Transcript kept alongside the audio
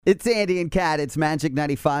It's Andy and Kat. It's Magic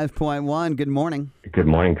 95.1. Good morning. Good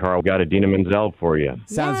morning, Carl. Got Idina Menzel for you.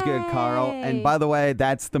 Sounds good, Carl. And by the way,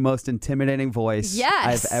 that's the most intimidating voice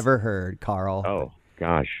I've ever heard, Carl. Oh,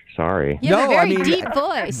 gosh. Sorry. You have a very deep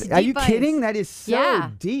voice. Are you kidding? That is so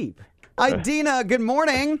deep. Idina, good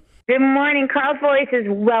morning. Good morning. Carl's voice is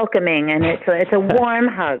welcoming, and it's a warm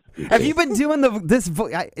hug. Have you been doing this?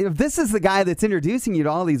 If this is the guy that's introducing you to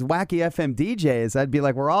all these wacky FM DJs, I'd be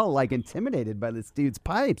like, we're all like intimidated by this dude's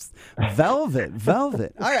pipes.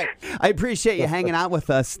 Velvet. All right. I appreciate you hanging out with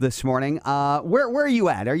us this morning. Where are you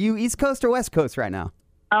at? Are you East Coast or West Coast right now?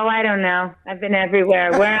 Oh, I don't know. I've been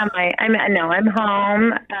everywhere. Where am I? I'm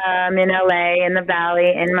home. I'm in LA, in the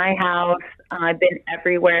Valley, in my house. I've been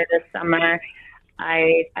everywhere this summer.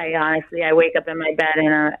 I honestly, I wake up in my bed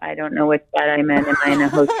and I don't know which bed I'm in. Am I in a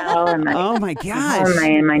hotel? Oh my gosh! Am I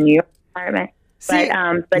in my New York apartment? But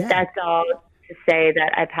that's all to say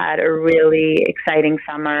that I've had a really exciting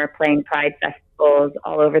summer playing Pride festivals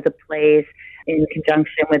all over the place in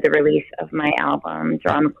conjunction with the release of my album,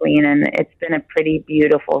 Drama Queen, and it's been a pretty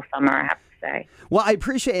beautiful summer, I have to say. Well, I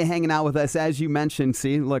appreciate you hanging out with us. As you mentioned,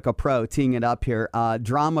 see, look, a pro teeing it up here.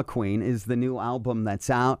 Drama Queen is the new album that's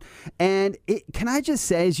out. And can I just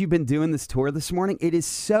say, as you've been doing this tour this morning, it is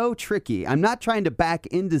so tricky. I'm not trying to back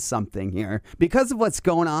into something here. Because of what's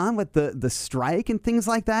going on with the strike and things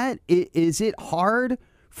like that, is it hard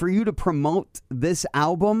for you to promote this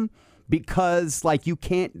album? Because, like, you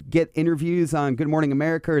can't get interviews on Good Morning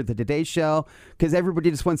America or the Today Show because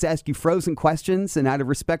everybody just wants to ask you frozen questions, and out of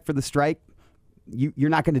respect for the strike, you're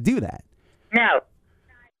not going to do that. No,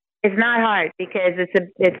 it's not hard because it's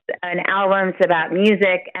an album. It's about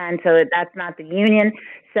music, and so that's not the union.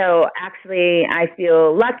 So actually, I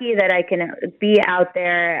feel lucky that I can be out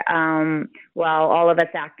there while all of us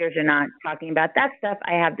actors are not talking about that stuff.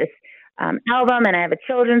 I have this album and I have a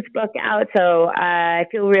children's book out, so I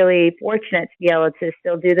feel really fortunate to be able to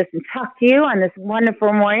still do this and talk to you on this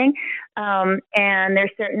wonderful morning. And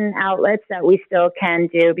there's certain outlets that we still can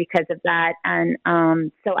do because of that, and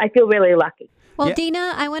so I feel really lucky. Well,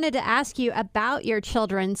 Dina, I wanted to ask you about your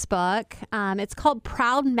children's book. It's called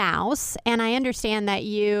Proud Mouse, and I understand that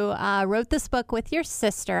you wrote this book with your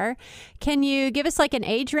sister. Can you give us like an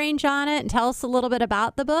age range on it and tell us a little bit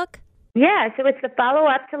about the book? Yeah, so it's the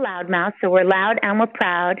follow-up to Loudmouth. So we're loud and we're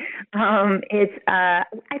proud. It's, I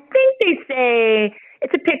think they say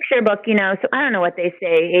it's a picture book, so I don't know what they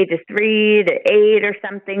say, ages 3 to 8 or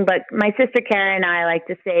something. But my sister Kara and I like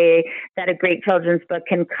to say that a great children's book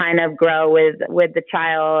can kind of grow with the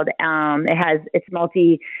child. It's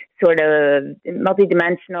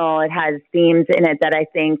multidimensional. It has themes in it that I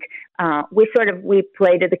think we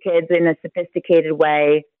play to the kids in a sophisticated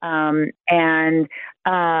way.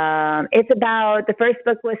 It's about, the first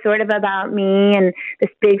book was sort of about me, and this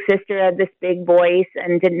big sister had this big voice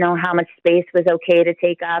and didn't know how much space was okay to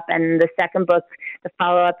take up. And the second book, the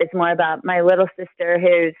follow-up, is more about my little sister,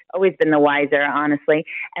 who's always been the wiser, honestly,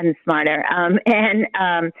 and smarter,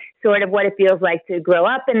 sort of what it feels like to grow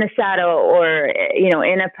up in the shadow or,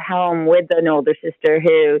 in a home with an older sister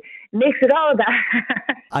who makes it all about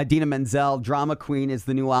Idina Menzel, Drama Queen is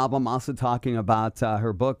the new album. Also talking about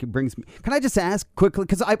her book. It brings me. Can I just ask quickly,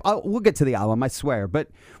 because we'll get to the album, I swear. But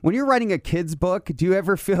when you're writing a kid's book, do you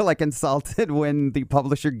ever feel like insulted when the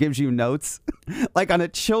publisher gives you notes, like on a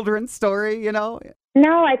children's story?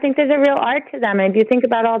 No, I think there's a real art to them. And if you think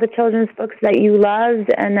about all the children's books that you loved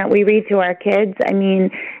and that we read to our kids, I mean,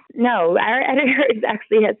 no, our editors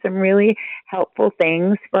actually had some really helpful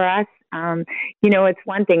things for us. It's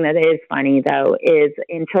one thing that is funny, though, is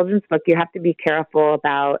in children's book, you have to be careful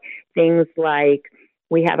about things like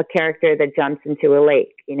we have a character that jumps into a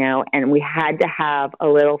lake, and we had to have a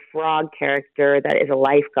little frog character that is a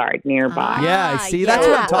lifeguard nearby. Yeah, I see. That's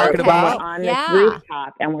what I'm talking about. We're on this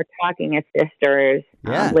rooftop, and we're talking as sisters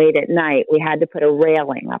late at night. We had to put a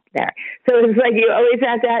railing up there. So it's like you always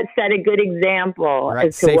have to set a good example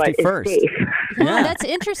as to what is safe. Yeah, that's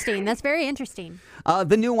interesting. That's very interesting.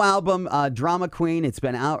 The new album, Drama Queen, it's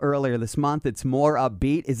been out earlier this month. It's more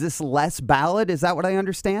upbeat. Is this less ballad? Is that what I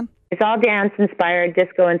understand? It's all dance-inspired,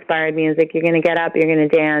 disco-inspired music. You're going to get up, you're going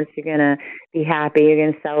to dance, you're going to be happy, you're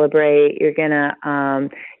going to celebrate, you're going to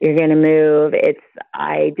move.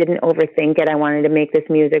 I didn't overthink it. I wanted to make this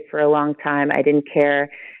music for a long time. I didn't care,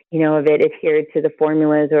 if it adhered to the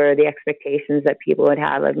formulas or the expectations that people would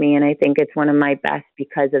have of me. And I think it's one of my best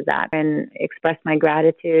because of that. And express my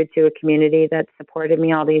gratitude to a community that supported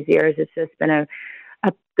me all these years. It's just been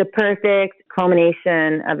the perfect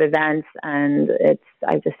culmination of events, and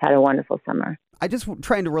I just had a wonderful summer. I just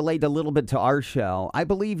trying to relate a little bit to our show. I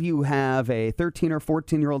believe you have a 13 or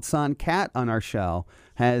 14-year-old son, Kat, on our show.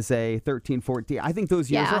 has a 13, 14. I think those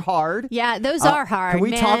years are hard. Yeah, those are hard. Can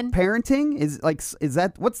we man. talk parenting? Is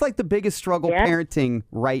that what's like the biggest struggle parenting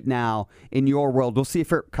right now in your world? We'll see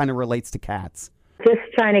if it kind of relates to cats. Just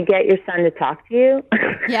trying to get your son to talk to you.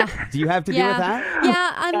 Yeah. Do you have to deal with that?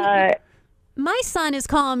 Yeah, my son is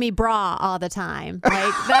calling me bra all the time. Like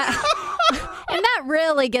that. And that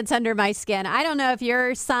really gets under my skin. I don't know if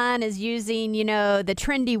your son is using, the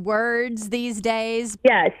trendy words these days.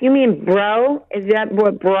 Yes, you mean bro? Is that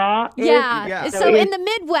what bra is? Yeah. So in the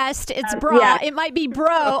Midwest, it's bra. Yeah. It might be bro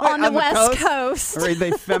on the West Coast. Or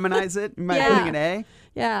they feminize it. You might putting an A.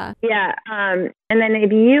 Yeah. Yeah. And then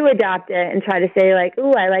if you adopt it and try to say like,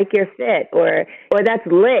 "Ooh, I like your fit," or that's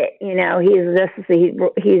lit,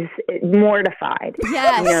 he's mortified.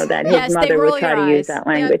 Yes. That his mother would try to use that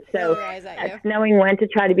language. Yep. So that's knowing when to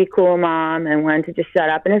try to be cool, mom, and when to just shut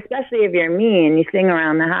up. And especially if you're me and you sing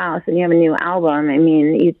around the house and you have a new album, I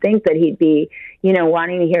mean, you'd think that he'd be,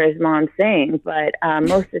 wanting to hear his mom sing, but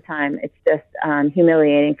most of the time it's just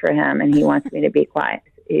humiliating for him, and he wants me to be quiet.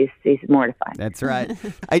 He's mortified. That's right.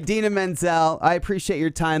 Idina Menzel, I appreciate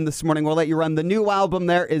your time this morning. We'll let you run. The new album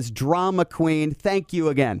there is Drama Queen. Thank you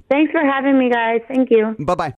again. Thanks for having me, guys. Thank you. Bye-bye.